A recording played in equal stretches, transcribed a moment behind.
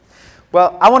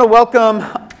Well, I want to welcome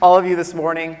all of you this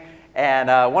morning,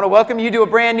 and I want to welcome you to a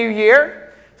brand new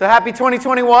year. So happy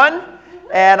 2021,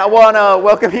 and I want to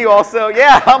welcome you also.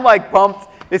 Yeah, I'm like pumped.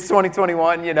 It's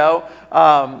 2021, you know.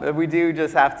 We do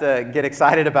just have to get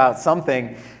excited about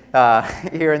something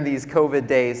here in these COVID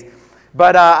days.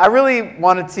 But I really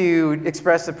wanted to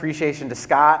express appreciation to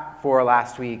Scott for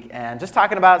last week, and just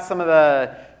talking about some of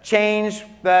the change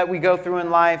that we go through in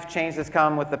life, change that's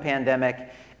come with the pandemic.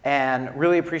 And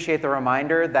really appreciate the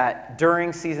reminder that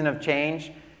during season of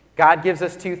change, God gives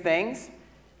us two things.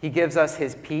 He gives us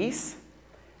his peace,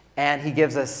 and he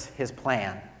gives us his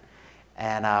plan.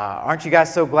 And aren't you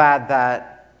guys so glad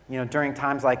that, during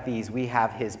times like these, we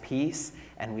have his peace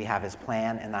and we have his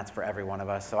plan, and that's for every one of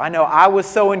us. So I know I was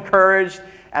so encouraged,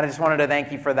 and I just wanted to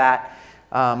thank you for that.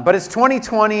 But as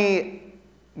 2020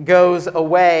 goes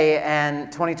away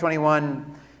and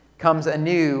 2021 comes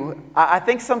anew, I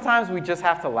think sometimes we just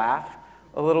have to laugh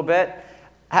a little bit.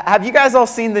 Have you guys all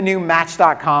seen the new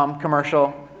Match.com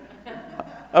commercial?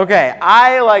 Okay,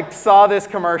 I saw this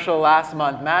commercial last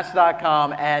month,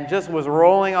 Match.com, and just was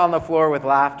rolling on the floor with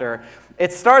laughter.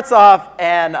 It starts off,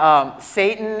 and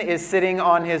Satan is sitting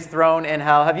on his throne in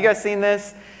hell. Have you guys seen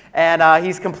this? And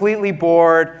he's completely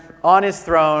bored on his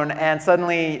throne, and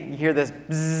suddenly you hear this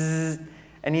bzzz,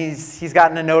 and he's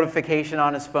gotten a notification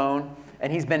on his phone.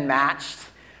 And he's been matched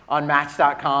on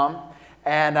Match.com.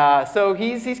 And so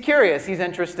he's curious, he's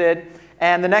interested.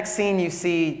 And the next scene you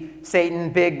see Satan,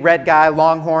 big red guy,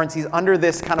 long horns. He's under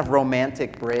this kind of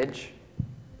romantic bridge.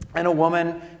 And a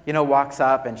woman, walks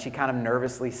up and she kind of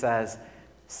nervously says,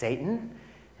 "Satan?"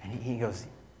 And he goes,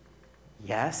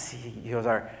 "Yes." He goes,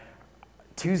 "Are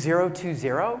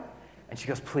 2020? And she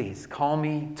goes, "Please, call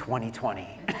me 2020.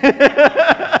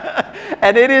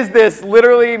 And it is this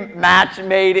literally match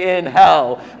made in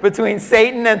hell between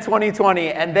Satan and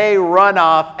 2020. And they run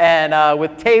off, and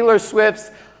with Taylor Swift's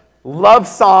love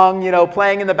song,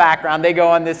 playing in the background, they go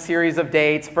on this series of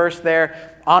dates. First they're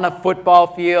on a football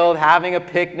field having a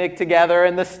picnic together,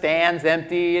 and the stand's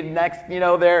empty. And next,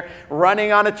 they're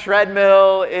running on a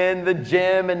treadmill in the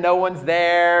gym and no one's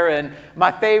there. And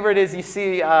my favorite is you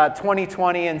see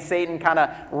 2020 and Satan kind of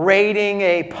raiding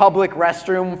a public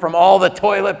restroom from all the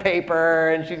toilet paper,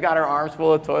 and she's got her arms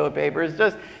full of toilet paper.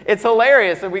 It's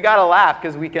hilarious, and we got to laugh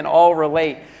because we can all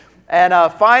relate. And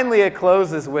finally it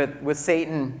closes with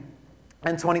Satan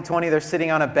and 2020. They're sitting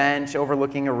on a bench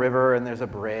overlooking a river, and there's a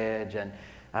bridge, and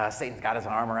Satan's got his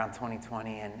arm around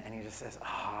 2020, and he just says,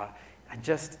 I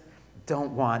just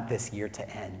don't want this year to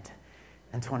end.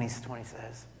 And 2020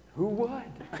 says, "Who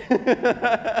would?"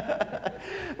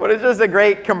 But it's just a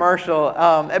great commercial.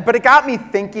 But it got me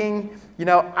thinking,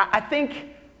 I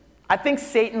think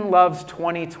Satan loves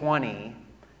 2020,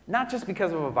 not just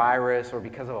because of a virus or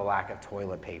because of a lack of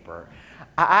toilet paper.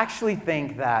 I actually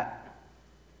think that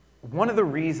one of the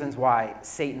reasons why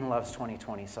Satan loves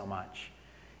 2020 so much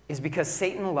is because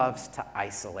Satan loves to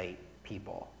isolate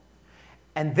people.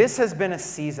 And this has been a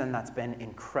season that's been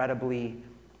incredibly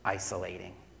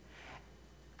isolating.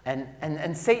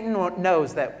 And Satan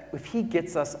knows that if he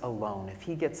gets us alone, if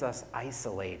he gets us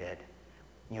isolated,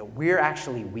 we're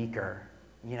actually weaker.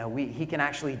 He can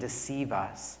actually deceive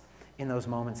us in those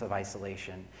moments of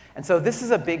isolation. And so this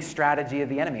is a big strategy of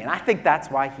the enemy. And I think that's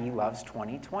why he loves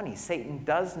 2020. Satan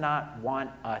does not want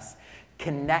us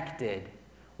connected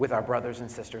with our brothers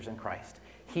and sisters in Christ.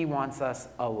 He wants us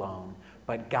alone.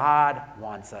 But God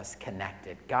wants us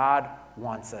connected. God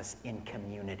wants us in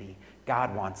community.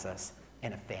 God wants us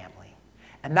in a family.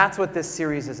 And that's what this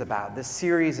series is about. This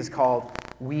series is called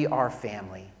We Are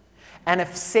Family. And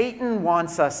if Satan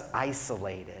wants us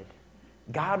isolated,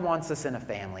 God wants us in a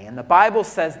family. And the Bible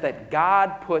says that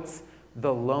God puts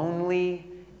the lonely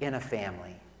in a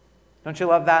family. Don't you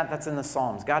love that? That's in the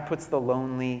Psalms. God puts the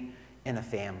lonely in a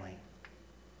family.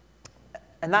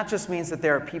 And that just means that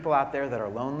there are people out there that are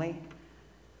lonely.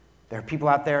 There are people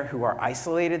out there who are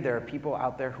isolated. There are people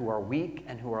out there who are weak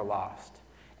and who are lost.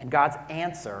 And God's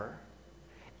answer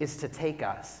is to take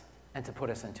us and to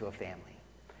put us into a family.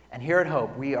 And here at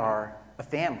Hope, we are a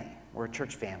family. We're a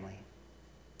church family.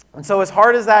 And so as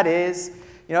hard as that is,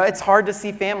 it's hard to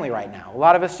see family right now. A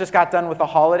lot of us just got done with a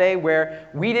holiday where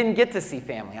we didn't get to see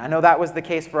family. I know that was the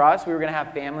case for us. We were going to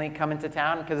have family come into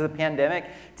town because of the pandemic.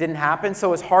 It didn't happen.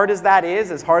 So as hard as that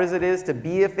is, as hard as it is to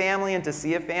be a family and to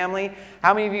see a family,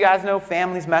 how many of you guys know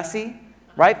family's messy?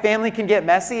 Right? Family can get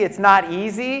messy. It's not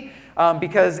easy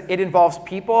because it involves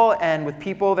people, and with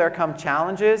people there come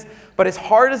challenges. But as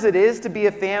hard as it is to be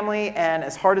a family and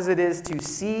as hard as it is to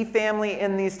see family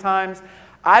in these times,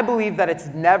 I believe that it's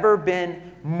never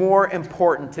been more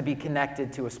important to be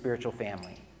connected to a spiritual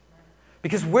family.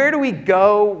 Because where do we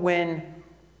go when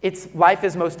life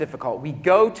is most difficult. We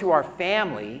go to our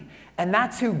family, and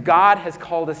that's who God has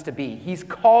called us to be. He's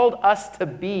called us to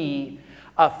be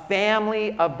a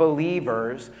family of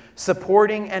believers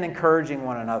supporting and encouraging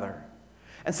one another.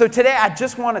 And so today I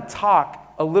just want to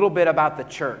talk a little bit about the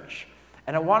church.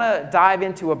 And I want to dive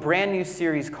into a brand new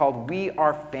series called We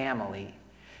Are Family.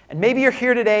 And maybe you're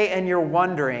here today and you're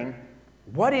wondering,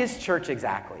 what is church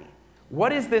exactly?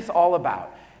 What is this all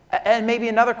about? And maybe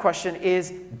another question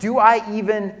is, do I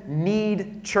even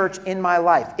need church in my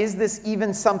life? Is this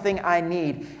even something I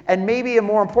need? And maybe a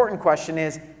more important question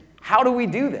is, how do we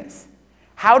do this?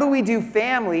 How do we do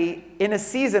family in a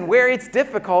season where it's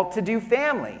difficult to do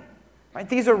family? Right?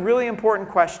 These are really important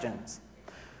questions.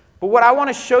 But what I want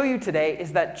to show you today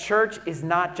is that church is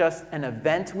not just an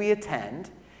event we attend.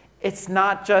 It's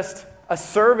not just a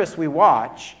service we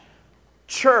watch.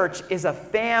 Church is a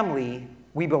family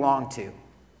we belong to.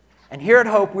 And here at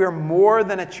Hope, we're more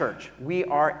than a church. We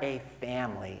are a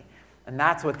family. And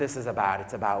that's what this is about.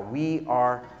 It's about we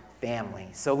are family.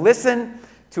 So listen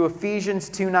to Ephesians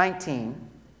 2:19.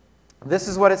 This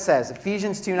is what it says.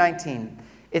 Ephesians 2:19.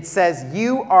 It says,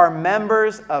 "You are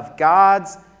members of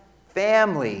God's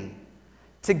family.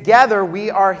 Together we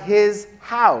are his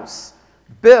house,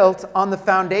 built on the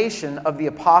foundation of the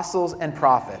apostles and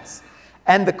prophets.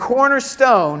 And the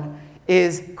cornerstone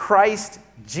is Christ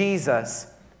Jesus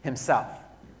himself."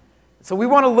 So we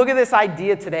want to look at this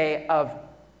idea today of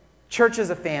church as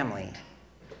a family.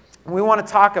 And we want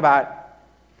to talk about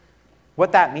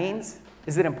what that means.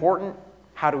 Is it important?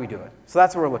 How do we do it? So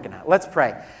that's what we're looking at. Let's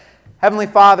pray. Heavenly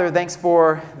Father, thanks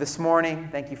for this morning.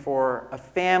 Thank you for a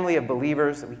family of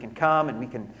believers that we can come and we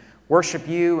can worship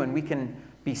you and we can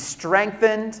be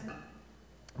strengthened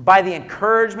by the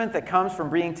encouragement that comes from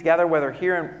being together, whether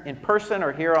here in person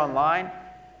or here online.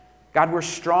 God, we're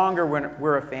stronger when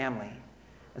we're a family.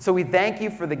 And so we thank you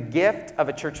for the gift of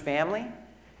a church family.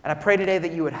 And I pray today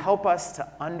that you would help us to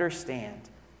understand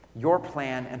your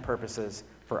plan and purposes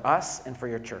for us and for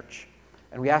your church.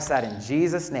 And we ask that in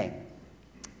Jesus' name.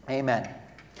 Amen.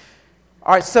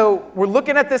 All right, so we're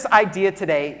looking at this idea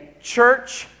today.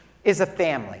 Church is a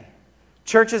family.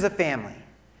 Church is a family.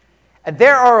 And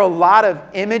there are a lot of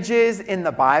images in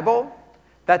the Bible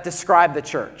that describe the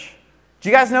church. Do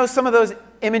you guys know some of those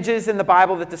images in the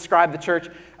Bible that describe the church?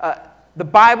 The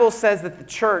Bible says that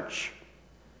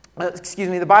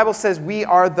the Bible says we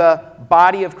are the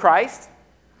body of Christ.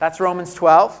 That's Romans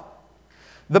 12.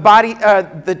 The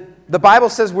Bible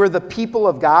says we're the people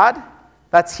of God.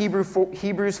 That's Hebrews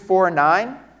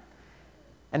 4:9.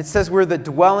 And it says we're the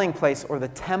dwelling place or the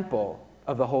temple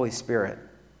of the Holy Spirit.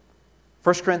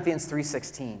 1 Corinthians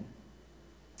 3:16.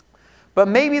 But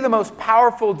maybe the most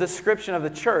powerful description of the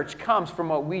church comes from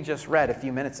what we just read a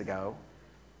few minutes ago,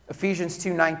 Ephesians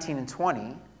 2:19 and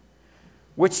 20,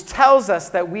 which tells us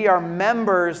that we are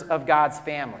members of God's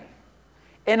family.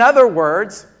 In other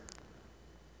words,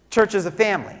 church is a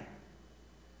family.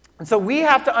 And so we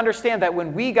have to understand that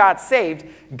when we got saved,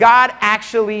 God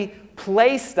actually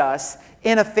placed us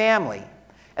in a family.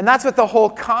 And that's what the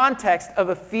whole context of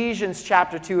Ephesians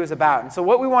chapter 2 is about. And so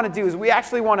what we want to do is we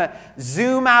actually want to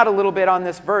zoom out a little bit on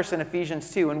this verse in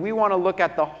Ephesians 2. And we want to look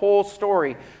at the whole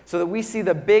story so that we see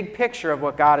the big picture of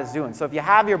what God is doing. So if you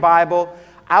have your Bible,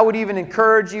 I would even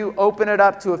encourage you, open it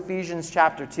up to Ephesians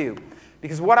chapter 2.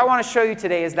 Because what I want to show you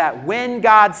today is that when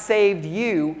God saved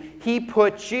you, he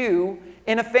put you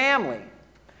in a family.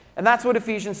 And that's what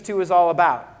Ephesians 2 is all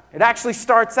about. It actually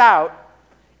starts out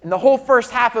in the whole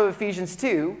first half of Ephesians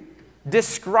 2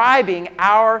 describing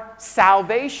our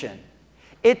salvation.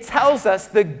 It tells us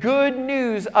the good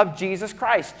news of Jesus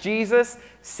Christ. Jesus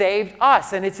saved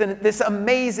us. And it's this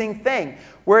amazing thing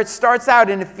where it starts out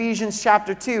in Ephesians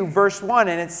chapter 2, verse 1,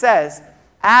 and it says,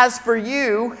 "As for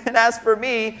you and as for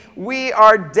me, we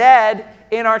are dead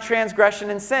in our transgression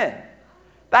and sin."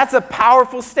 That's a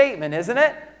powerful statement, isn't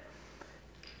it?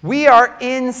 We are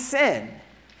in sin.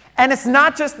 And it's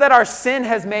not just that our sin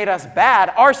has made us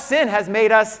bad. Our sin has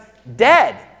made us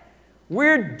dead.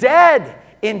 We're dead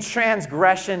in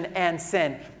transgression and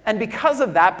sin. And because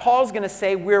of that, Paul's going to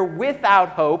say we're without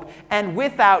hope and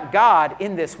without God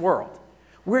in this world.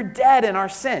 We're dead in our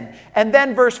sin. And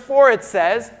then verse 4, it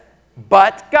says,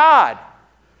 "But God."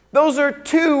 Those are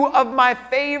two of my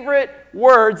favorite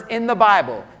words in the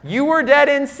Bible. You were dead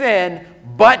in sin,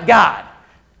 but God.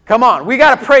 Come on, we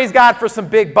got to praise God for some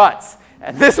big buts.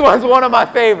 And this one's one of my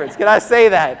favorites. Can I say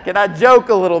that? Can I joke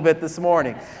a little bit this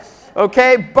morning?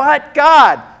 Okay, but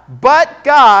God,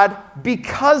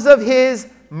 because of his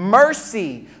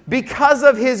mercy, because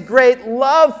of his great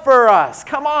love for us.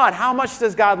 Come on, how much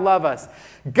does God love us?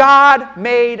 God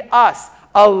made us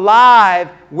alive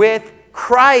with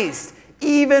Christ,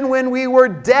 even when we were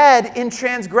dead in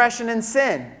transgression and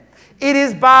sin. It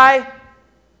is by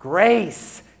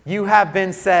grace you have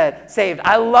been saved.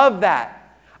 I love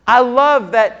that. I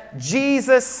love that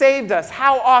Jesus saved us.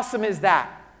 How awesome is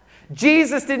that?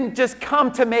 Jesus didn't just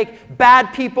come to make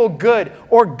bad people good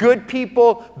or good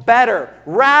people better.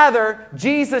 Rather,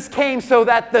 Jesus came so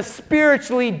that the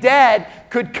spiritually dead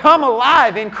could come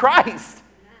alive in Christ.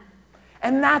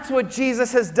 And that's what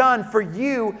Jesus has done for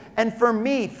you and for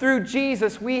me. Through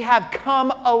Jesus, we have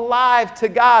come alive to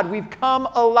God. We've come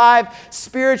alive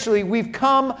spiritually. We've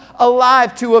come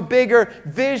alive to a bigger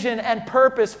vision and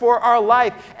purpose for our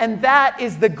life. And that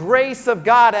is the grace of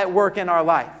God at work in our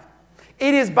life.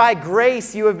 It is by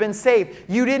grace you have been saved.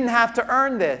 You didn't have to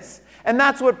earn this. And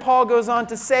that's what Paul goes on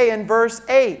to say in verse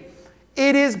 8.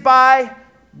 It is by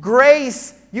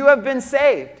grace you have been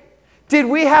saved. Did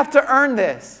we have to earn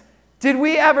this? Did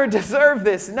we ever deserve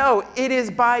this? No, it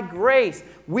is by grace.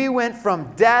 We went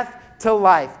from death to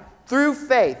life through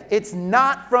faith. It's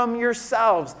not from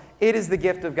yourselves. It is the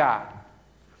gift of God.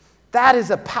 That is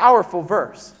a powerful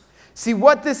verse. See,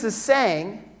 what this is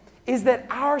saying is that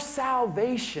our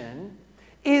salvation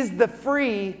is the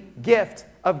free gift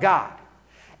of God.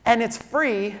 And it's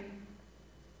free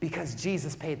because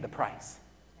Jesus paid the price.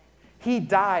 He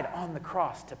died on the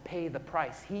cross to pay the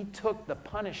price. He took the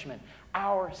punishment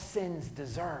our sins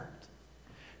deserved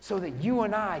so that you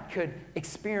and I could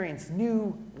experience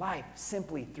new life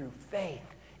simply through faith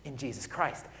in Jesus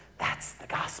Christ. That's the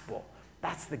gospel.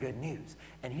 That's the good news.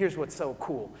 And here's what's so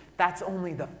cool. That's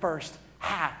only the first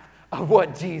half of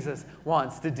what Jesus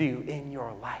wants to do in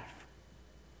your life.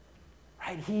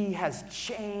 Right? He has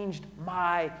changed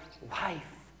my life.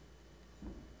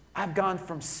 I've gone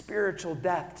from spiritual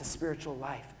death to spiritual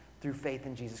life through faith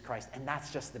in Jesus Christ. And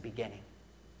that's just the beginning.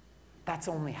 That's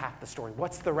only half the story.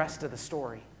 What's the rest of the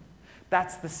story?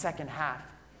 That's the second half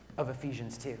of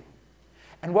Ephesians 2.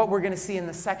 And what we're going to see in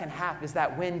the second half is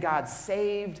that when God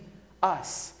saved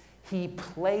us, He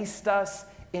placed us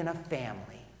in a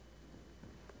family.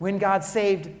 When God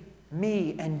saved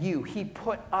me and you, He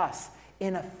put us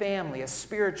in a family, a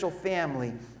spiritual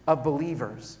family of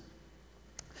believers.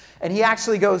 And he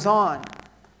actually goes on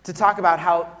to talk about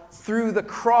how through the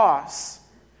cross,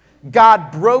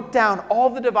 God broke down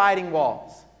all the dividing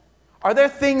walls. Are there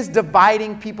things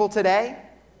dividing people today?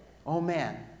 Oh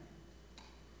man.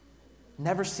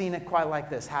 Never seen it quite like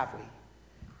this, have we?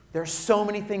 There's so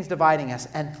many things dividing us.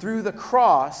 And through the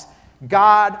cross,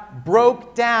 God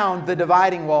broke down the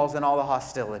dividing walls and all the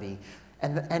hostility.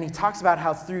 And he talks about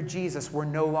how through Jesus, we're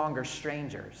no longer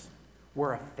strangers.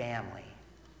 We're a family.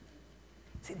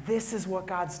 See, this is what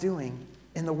God's doing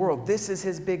in the world. This is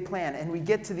his big plan. And we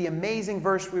get to the amazing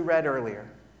verse we read earlier.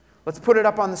 Let's put it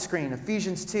up on the screen.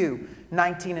 Ephesians 2,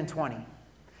 19 and 20.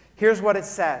 Here's what it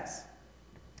says.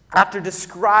 After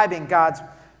describing God's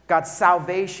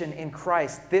salvation in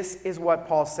Christ, this is what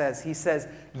Paul says. He says,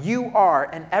 you are,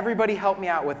 and everybody help me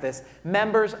out with this,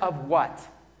 members of what?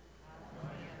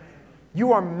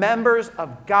 You are members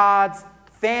of God's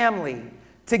family.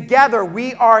 Together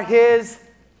we are his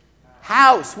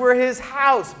house. We're his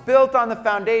house, built on the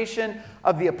foundation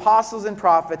of the apostles and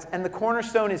prophets. And the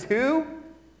cornerstone is who?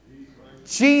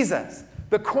 Jesus.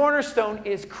 The cornerstone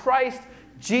is Christ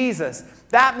Jesus.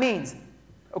 That means,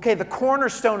 okay, the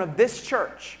cornerstone of this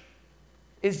church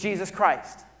is Jesus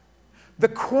Christ. The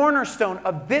cornerstone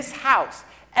of this house,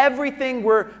 everything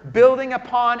we're building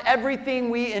upon, everything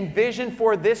we envision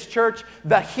for this church,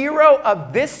 the hero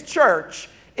of this church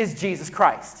is Jesus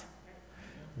Christ.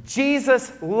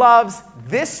 Jesus loves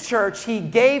this church. He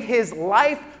gave his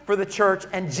life for the church,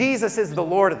 and Jesus is the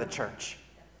Lord of the church.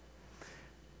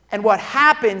 And what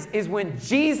happens is when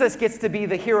Jesus gets to be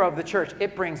the hero of the church,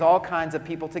 it brings all kinds of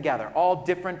people together. All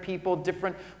different people,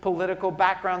 different political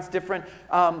backgrounds, different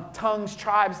tongues,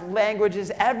 tribes,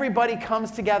 languages. Everybody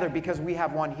comes together because we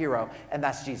have one hero, and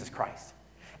that's Jesus Christ.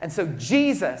 And so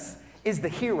Jesus is the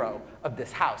hero of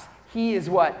this house. He is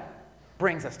what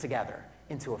brings us together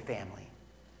into a family.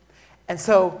 And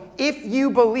so if you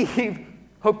believe,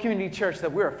 Hope Community Church,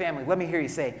 that we're a family, let me hear you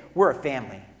say, we're a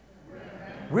family.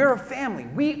 We're a family.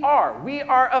 We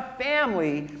are a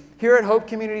family here at Hope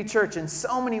Community Church in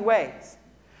so many ways.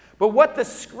 But what the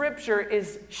scripture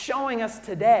is showing us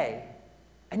today,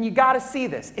 and you got to see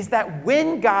this, is that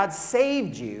when God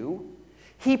saved you,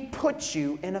 he put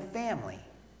you in a family.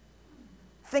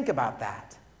 Think about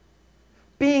that.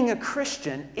 Being a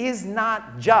Christian is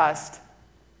not just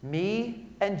me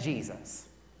and Jesus.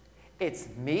 It's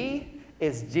me,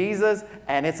 it's Jesus,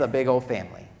 and it's a big old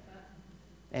family.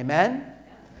 Amen?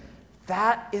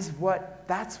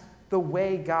 That's the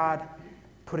way God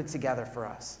put it together for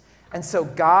us. And so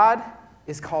God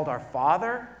is called our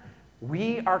Father.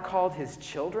 We are called his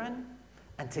children.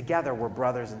 And together we're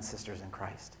brothers and sisters in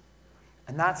Christ.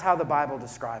 And that's how the Bible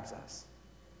describes us.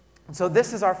 And so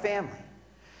this is our family.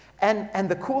 And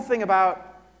the cool thing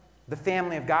about the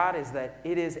family of God is that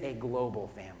it is a global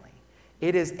family.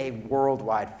 It is a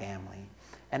worldwide family.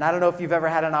 And I don't know if you've ever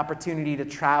had an opportunity to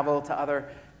travel to other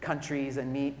countries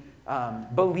and meet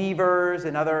believers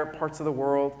in other parts of the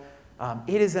world.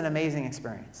 It is an amazing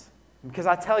experience. Because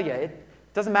I tell you, it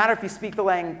doesn't matter if you speak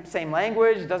the same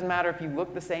language. It doesn't matter if you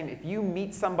look the same. If you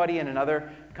meet somebody in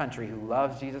another country who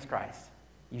loves Jesus Christ,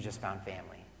 you just found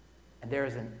family. And there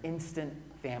is an instant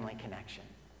family connection.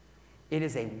 It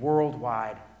is a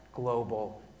worldwide,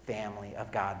 global family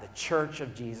of God, the church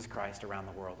of Jesus Christ around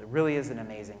the world. It really is an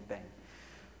amazing thing.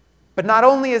 But not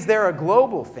only is there a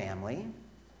global family,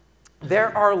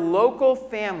 there are local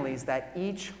families that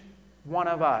each one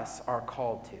of us are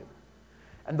called to.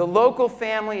 And the local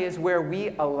family is where we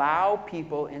allow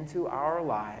people into our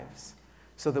lives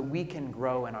so that we can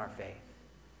grow in our faith.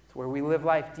 It's where we live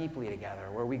life deeply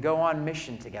together, where we go on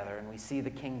mission together and we see the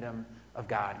kingdom of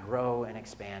God grow and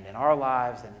expand in our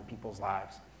lives and in people's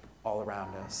lives all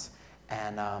around us.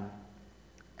 And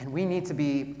we need to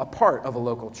be a part of a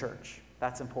local church.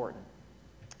 That's important.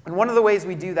 And one of the ways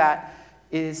we do that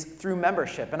is through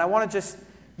membership. And I want to just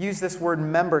use this word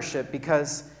membership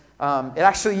because it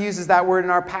actually uses that word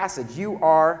in our passage. You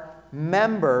are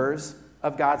members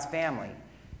of God's family.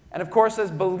 And of course, as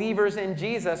believers in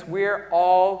Jesus, we're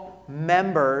all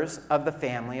members of the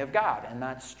family of God, and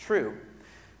that's true.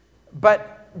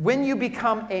 But when you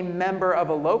become a member of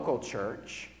a local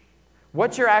church,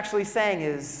 what you're actually saying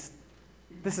is,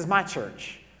 this is my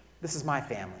church, this is my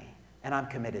family, and I'm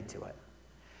committed to it.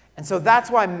 And so that's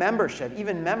why membership,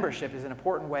 even membership, is an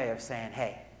important way of saying,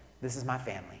 hey, this is my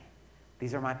family.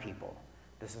 These are my people.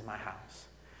 This is my house.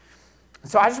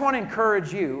 So I just want to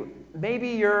encourage you, maybe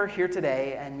you're here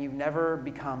today and you've never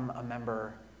become a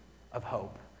member of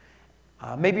Hope.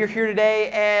 Maybe you're here today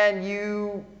and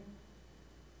you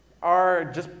are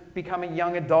just becoming a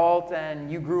young adult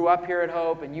and you grew up here at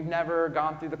Hope and you've never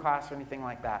gone through the class or anything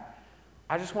like that.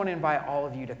 I just want to invite all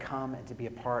of you to come and to be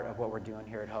a part of what we're doing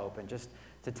here at Hope and just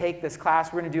to take this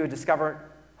class. We're going to do a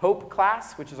Discover Hope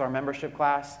class, which is our membership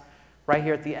class, right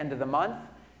here at the end of the month.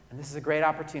 And this is a great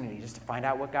opportunity just to find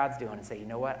out what God's doing and say, you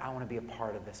know what, I want to be a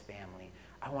part of this family.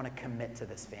 I want to commit to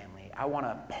this family. I want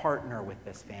to partner with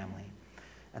this family.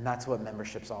 And that's what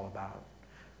membership's all about.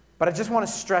 But I just want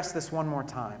to stress this one more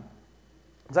time.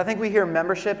 Because I think we hear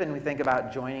membership and we think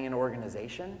about joining an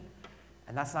organization.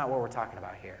 And that's not what we're talking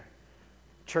about here.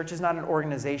 Church is not an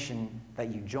organization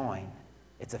that you join.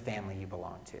 It's a family you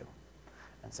belong to.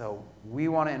 And so we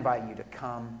want to invite you to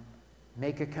come,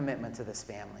 make a commitment to this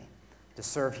family, to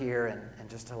serve here and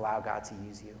just to allow God to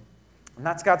use you. And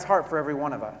that's God's heart for every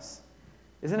one of us.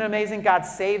 Isn't it amazing? God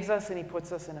saves us and he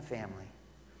puts us in a family.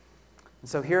 And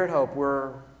so here at Hope,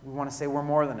 we want to say we're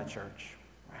more than a church.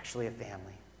 We're actually a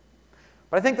family.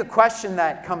 But I think the question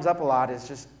that comes up a lot is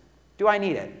just, do I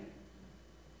need it?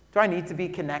 Do I need to be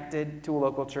connected to a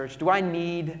local church? Do I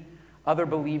need other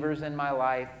believers in my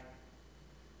life?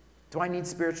 Do I need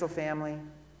spiritual family?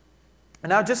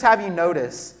 And I'll just have you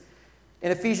notice,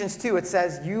 in Ephesians 2, it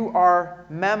says, you are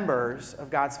members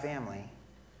of God's family.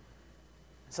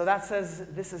 So that says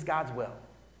this is God's will.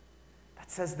 That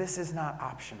says this is not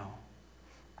optional.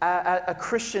 A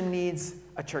Christian needs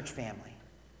a church family.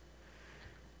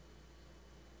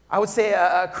 I would say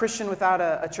a Christian without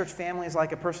a church family is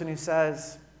like a person who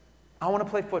says, I want to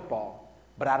play football,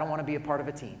 but I don't want to be a part of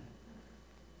a team.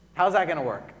 How's that going to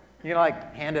work? You're going to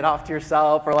hand it off to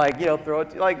yourself or throw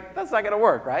it, that's not going to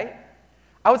work, right?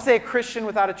 I would say a Christian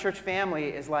without a church family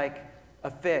is like a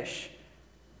fish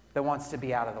that wants to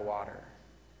be out of the water.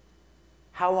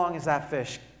 How long is that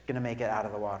fish going to make it out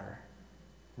of the water?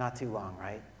 Not too long,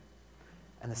 right?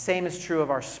 And the same is true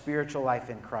of our spiritual life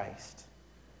in Christ.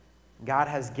 God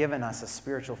has given us a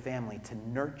spiritual family to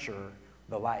nurture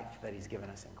the life that he's given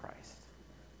us in Christ.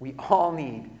 We all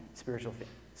need spiritual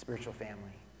family.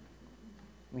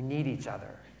 We need each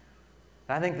other.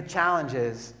 And I think the challenge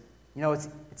is,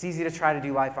 it's easy to try to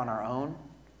do life on our own.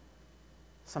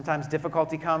 Sometimes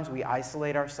difficulty comes, we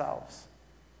isolate ourselves.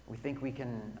 We think we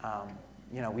can,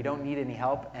 we don't need any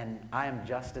help, and I am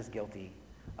just as guilty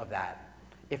of that,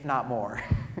 if not more.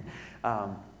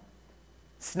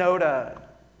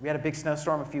 We had a big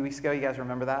snowstorm a few weeks ago. You guys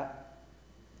remember that?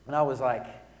 And I was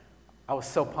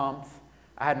so pumped.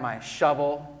 I had my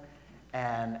shovel,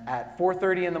 and at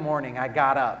 4:30 in the morning, I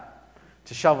got up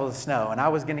to shovel the snow, and I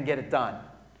was going to get it done.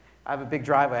 I have a big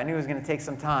driveway. I knew it was going to take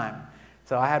some time.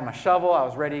 So I had my shovel, I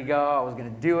was ready to go, I was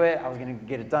going to do it, I was going to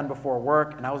get it done before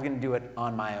work, and I was going to do it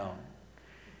on my own.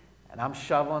 And I'm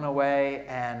shoveling away,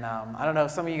 and I don't know,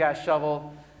 some of you guys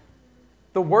shovel.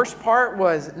 The worst part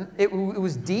was, it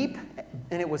was deep,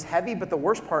 and it was heavy, but the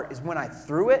worst part is when I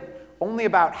threw it, only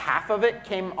about half of it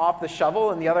came off the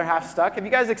shovel, and the other half stuck. Have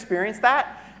you guys experienced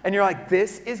that? And you're like,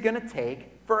 this is going to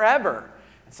take forever.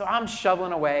 And so I'm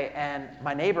shoveling away, and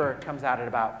my neighbor comes out at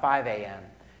about 5 a.m.,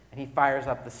 and he fires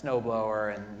up the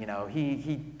snowblower, and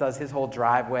he does his whole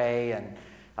driveway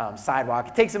and sidewalk.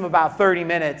 It takes him about 30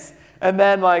 minutes, and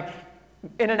then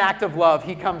in an act of love,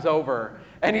 he comes over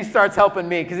and he starts helping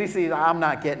me because he sees I'm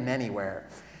not getting anywhere.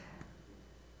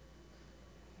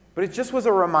 But it just was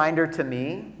a reminder to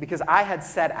me, because I had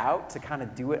set out to kind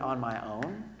of do it on my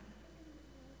own,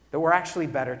 that we're actually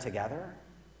better together,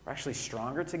 we're actually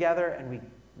stronger together, and we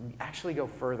actually go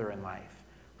further in life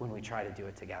when we try to do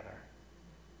it together.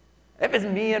 If it's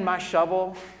me and my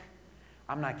shovel,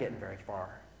 I'm not getting very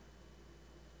far.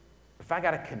 If I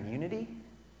got a community,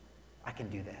 I can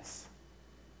do this.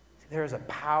 See, there is a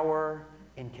power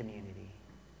in community.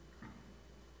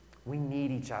 We need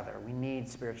each other. We need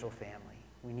spiritual family.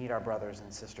 We need our brothers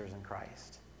and sisters in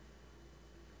Christ.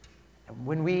 And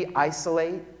when we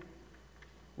isolate,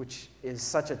 which is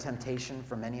such a temptation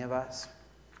for many of us,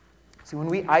 see, when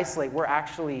we isolate, we're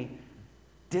actually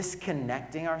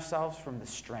disconnecting ourselves from the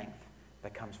strength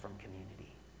that comes from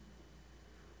community.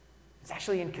 It's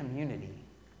actually in community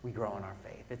we grow in our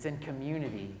faith. It's in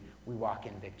community we walk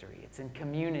in victory. It's in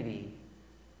community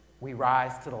we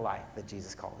rise to the life that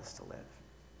Jesus called us to live.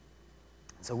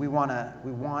 So we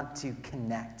want to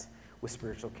connect with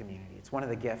spiritual community. It's one of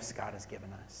the gifts God has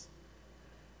given us.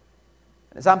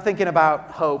 As I'm thinking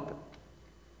about Hope,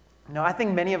 I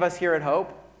think many of us here at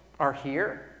Hope are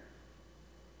here,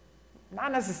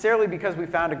 not necessarily because we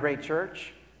found a great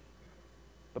church,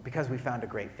 but because we found a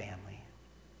great family.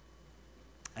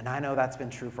 And I know that's been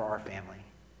true for our family.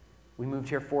 We moved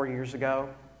here 4 years ago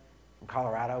from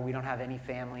Colorado. We don't have any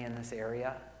family in this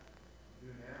area.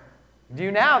 Do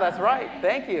now, that's right.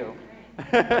 Thank you.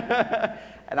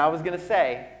 And I was going to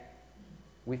say,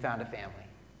 we found a family.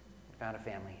 We found a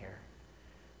family here.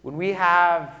 When we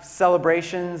have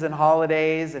celebrations and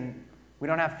holidays and we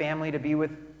don't have family to be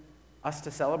with us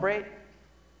to celebrate,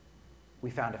 we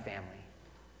found a family.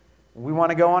 When we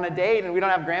want to go on a date and we don't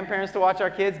have grandparents to watch our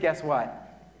kids, guess what?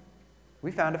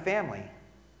 We found a family.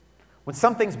 When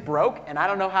something's broke and I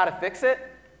don't know how to fix it,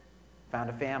 found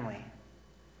a family.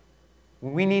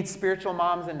 When we need spiritual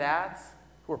moms and dads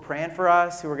who are praying for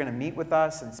us, who are going to meet with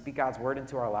us and speak God's word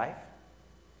into our life,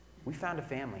 we found a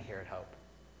family here at Hope.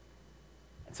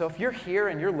 And so if you're here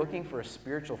and you're looking for a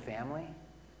spiritual family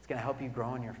that's going to help you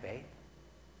grow in your faith,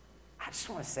 I just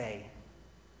want to say,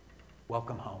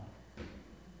 welcome home.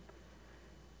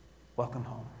 Welcome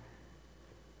home.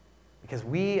 Because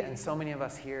we and so many of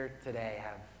us here today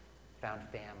have found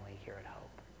family here at Hope.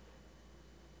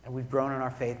 And we've grown in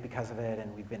our faith because of it,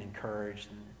 and we've been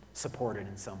encouraged and supported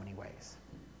in so many ways.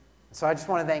 So I just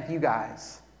want to thank you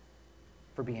guys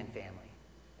for being family.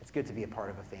 It's good to be a part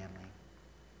of a family.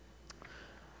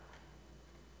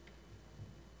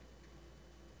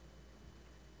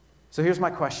 So here's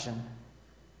my question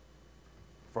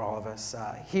for all of us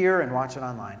here and watching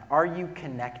online. Are you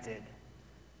connected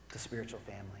to spiritual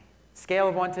family? Scale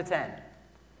of 1 to 10.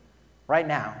 Right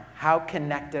now, how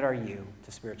connected are you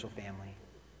to spiritual family?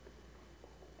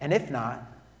 And if not,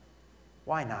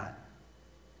 why not?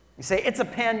 You say, it's a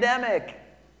pandemic.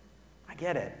 I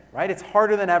get it, right? It's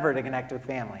harder than ever to connect with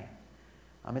family.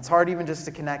 It's hard even just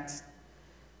to connect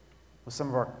with some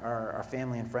of our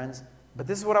family and friends. But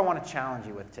this is what I want to challenge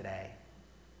you with today.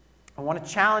 I want to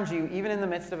challenge you, even in the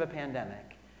midst of a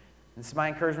pandemic. This is my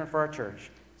encouragement for our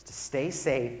church, is to stay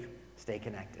safe, stay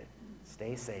connected.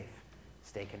 Stay safe,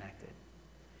 stay connected.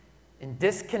 In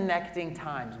disconnecting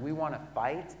times, we want to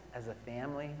fight as a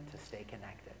family to stay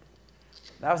connected.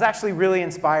 I was actually really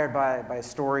inspired by a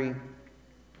story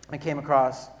I came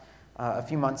across a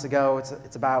few months ago.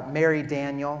 It's about Mary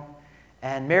Daniel.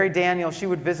 And Mary Daniel, she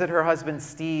would visit her husband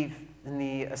Steve in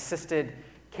the assisted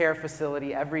care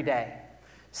facility every day.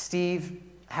 Steve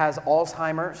has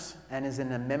Alzheimer's and is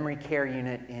in a memory care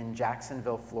unit in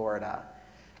Jacksonville, Florida.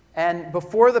 And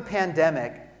before the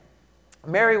pandemic,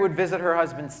 Mary would visit her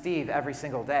husband Steve every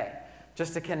single day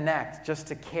just to connect, just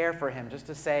to care for him, just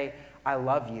to say, I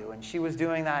love you. And she was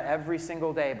doing that every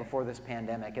single day before this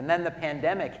pandemic. And then the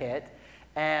pandemic hit,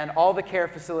 and all the care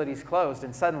facilities closed,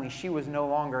 and suddenly she was no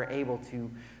longer able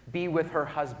to be with her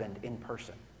husband in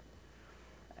person.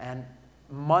 And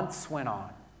months went on.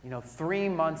 3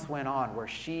 months went on where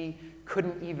she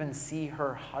couldn't even see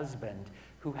her husband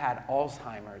who had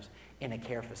Alzheimer's in a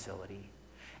care facility.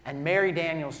 And Mary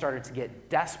Daniels started to get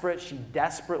desperate. She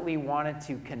desperately wanted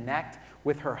to connect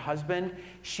with her husband.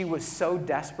 She was so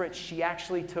desperate, she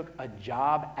actually took a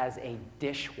job as a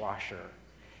dishwasher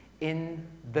in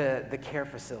the care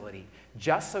facility,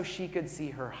 just so she could see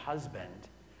her husband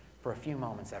for a few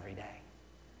moments every day.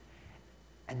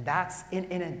 And that's,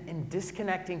 in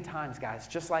disconnecting times, guys,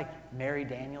 just like Mary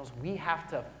Daniels, we have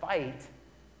to fight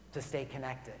to stay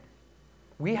connected.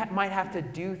 We might have to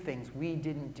do things we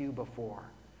didn't do before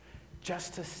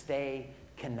just to stay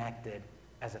connected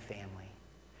as a family.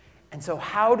 And so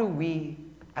how do we,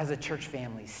 as a church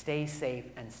family, stay safe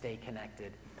and stay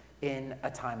connected in a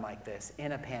time like this,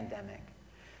 in a pandemic?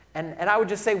 And I would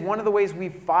just say one of the ways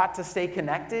we've fought to stay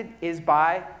connected is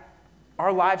by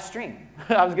our live stream.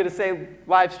 I was going to say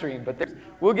live stream, but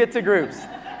we'll get to groups.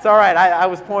 It's all right. I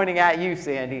was pointing at you,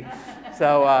 Sandy.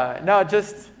 So,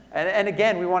 and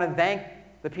again, we want to thank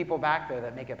the people back there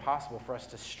that make it possible for us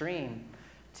to stream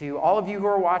to all of you who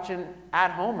are watching at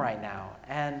home right now.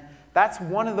 And that's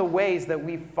one of the ways that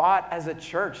we've fought as a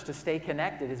church to stay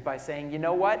connected, is by saying, you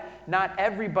know what? Not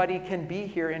everybody can be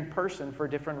here in person for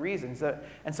different reasons.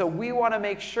 And so we want to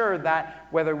make sure that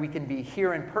whether we can be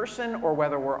here in person or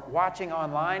whether we're watching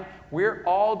online, we're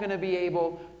all going to be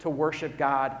able to worship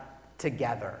God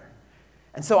together.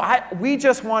 And so we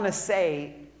just want to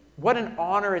say what an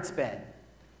honor it's been,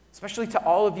 especially to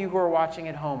all of you who are watching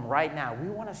at home right now. We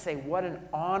want to say what an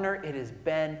honor it has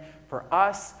been for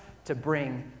us to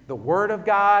bring the Word of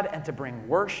God and to bring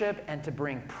worship and to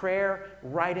bring prayer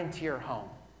right into your home.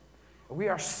 We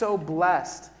are so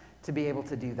blessed to be able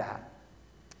to do that.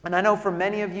 And I know for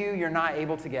many of you, you're not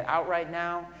able to get out right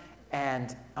now,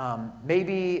 and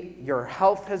maybe your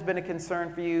health has been a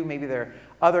concern for you. Maybe there are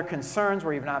other concerns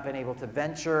where you've not been able to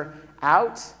venture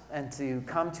out and to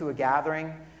come to a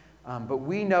gathering. But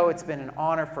we know it's been an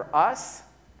honor for us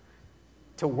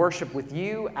to worship with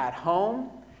you at home.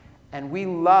 And we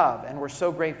love and we're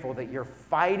so grateful that you're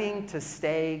fighting to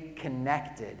stay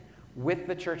connected with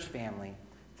the church family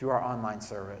through our online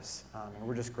service. And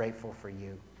we're just grateful for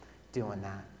you doing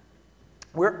that.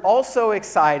 We're also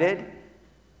excited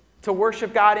to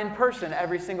worship God in person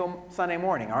every single Sunday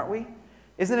morning, aren't we?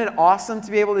 Isn't it awesome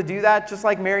to be able to do that? Just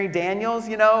like Mary Daniels,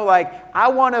 I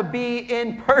want to be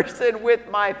in person with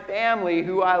my family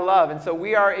who I love. And so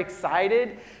we are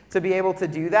excited to be able to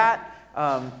do that.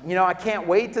 I can't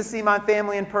wait to see my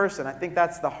family in person. I think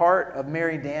that's the heart of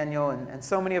Mary Daniel and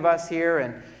so many of us here.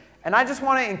 And I just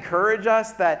want to encourage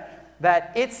us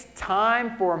that it's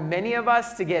time for many of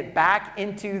us to get back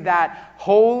into that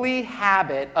holy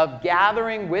habit of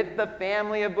gathering with the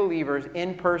family of believers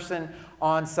in person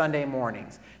on Sunday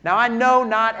mornings. Now, I know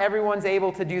not everyone's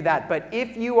able to do that, but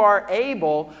if you are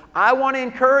able, I want to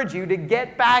encourage you to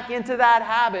get back into that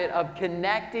habit of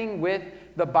connecting with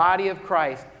the body of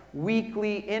Christ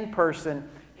weekly in person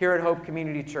here at Hope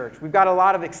Community Church. We've got a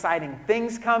lot of exciting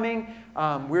things coming.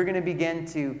 We're going to begin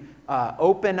to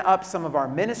open up some of our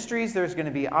ministries. There's going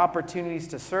to be opportunities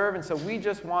to serve, and so we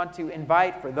just want to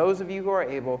invite, for those of you who are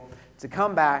able, to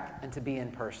come back and to be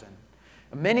in person.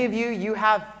 Many of you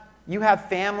have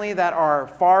family that are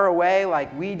far away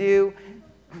like we do,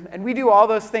 and we do all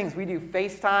those things. We do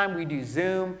FaceTime, we do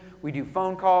Zoom, we do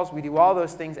phone calls, we do all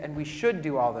those things, and we should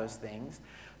do all those things.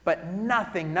 But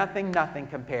nothing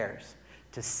compares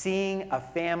to seeing a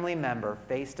family member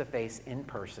face-to-face in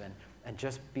person and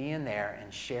just being there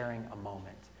and sharing a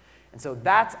moment. And so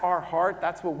that's our heart.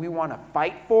 That's what we want to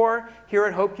fight for here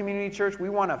at Hope Community Church. We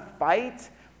want to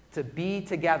fight to be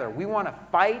together. We want to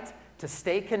fight to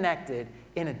stay connected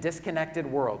in a disconnected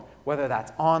world, whether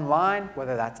that's online,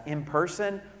 whether that's in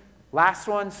person. Last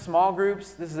one, small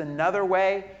groups. This is another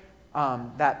way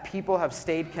that people have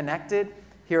stayed connected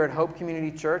here at Hope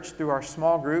Community Church through our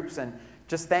small groups, and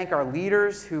just thank our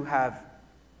leaders who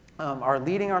are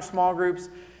leading our small groups.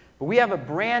 But we have a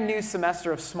brand new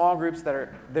semester of small groups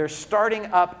they're starting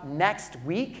up next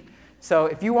week. So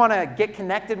if you want to get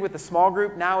connected with a small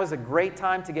group, now is a great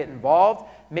time to get involved.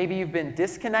 Maybe you've been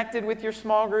disconnected with your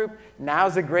small group. Now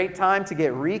is a great time to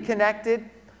get reconnected.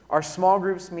 Our small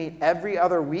groups meet every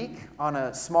other week on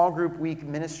a small group week,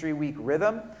 ministry week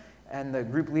rhythm, and the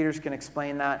group leaders can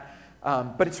explain that.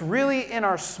 But it's really in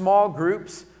our small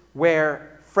groups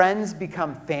where friends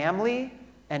become family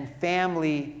and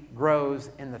family grows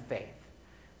in the faith.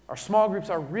 Our small groups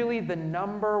are really the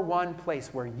number one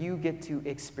place where you get to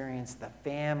experience the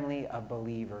family of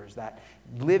believers, that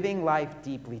living life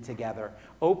deeply together,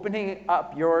 opening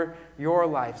up your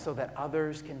life so that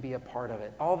others can be a part of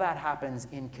it. All that happens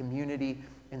in community,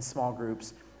 in small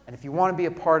groups. And if you want to be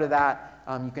a part of that,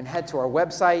 you can head to our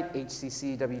website,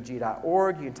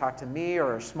 hccwg.org. You can talk to me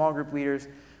or our small group leaders.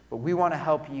 But we want to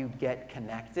help you get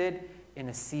connected in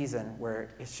a season where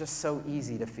it's just so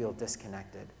easy to feel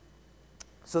disconnected.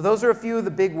 So those are a few of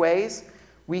the big ways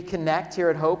we connect here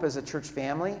at Hope as a church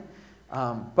family.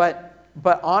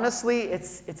 But honestly,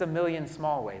 it's a million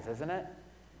small ways, isn't it?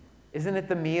 Isn't it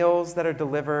the meals that are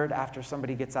delivered after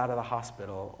somebody gets out of the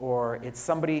hospital? Or it's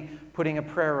somebody putting a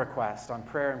prayer request on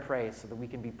Prayer and Praise so that we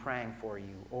can be praying for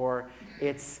you? Or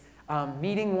it's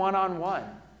meeting one-on-one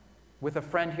with a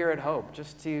friend here at Hope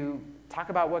just to talk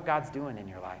about what God's doing in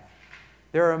your life.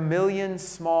 There are a million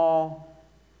small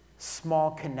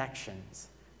connections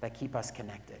that keep us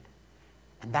connected.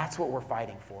 And that's what we're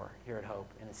fighting for here at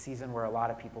Hope in a season where a lot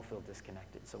of people feel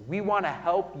disconnected. So we want to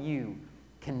help you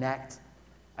connect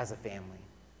as a family.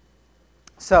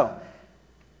 So,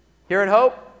 here at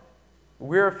Hope,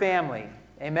 we're a family.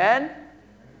 Amen? Amen?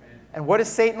 And what does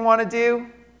Satan want to do?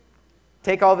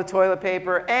 Take all the toilet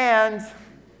paper, and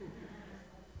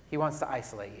he wants to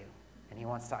isolate you. And he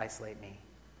wants to isolate me.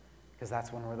 Because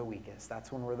that's when we're the weakest.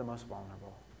 That's when we're the most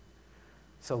vulnerable.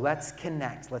 So let's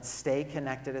connect. Let's stay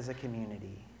connected as a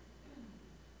community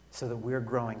so that we're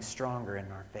growing stronger in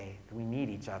our faith. We need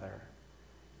each other,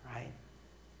 right?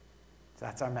 So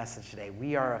that's our message today.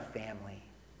 We are a family.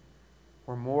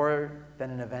 We're more than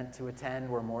an event to attend.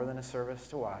 We're more than a service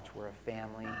to watch. We're a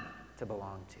family to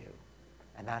belong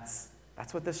to. And that's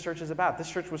what this church is about.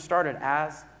 This church was started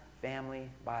as Family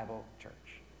Bible Church.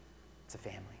 It's a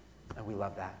family, and we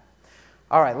love that.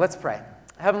 All right, let's pray.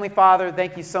 Heavenly Father,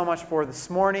 thank you so much for this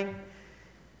morning.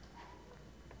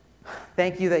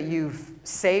 Thank you that you've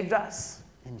saved us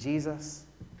in Jesus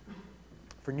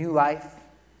for new life.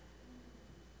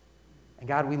 And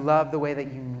God, we love the way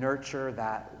that you nurture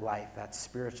that life, that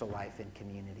spiritual life in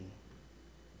community.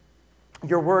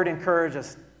 Your word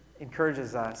encourages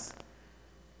us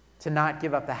to not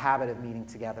give up the habit of meeting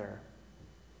together,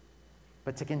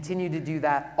 but to continue to do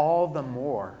that all the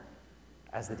more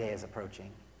as the day is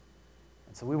approaching.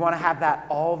 And so we want to have that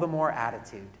all the more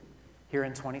attitude here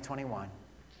in 2021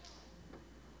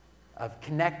 of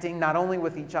connecting not only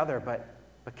with each other, but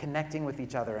connecting with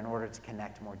each other in order to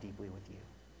connect more deeply with you.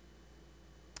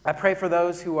 I pray for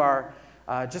those who are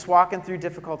just walking through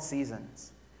difficult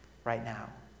seasons right now.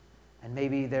 And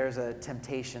maybe there's a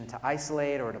temptation to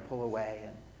isolate or to pull away.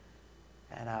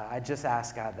 And I just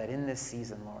ask, God, that in this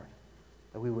season, Lord,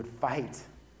 that we would fight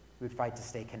to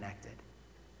stay connected.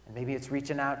 And maybe it's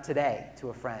reaching out today to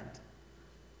a friend,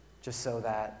 just so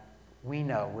that we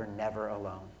know we're never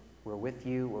alone. We're with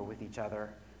you, we're with each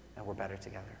other, and we're better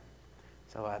together.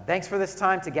 So thanks for this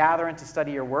time to gather and to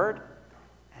study your word.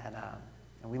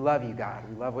 And we love you, God.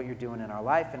 We love what you're doing in our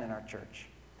life and in our church.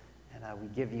 And we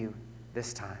give you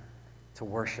this time to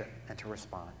worship and to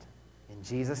respond. In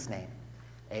Jesus' name,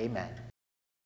 amen.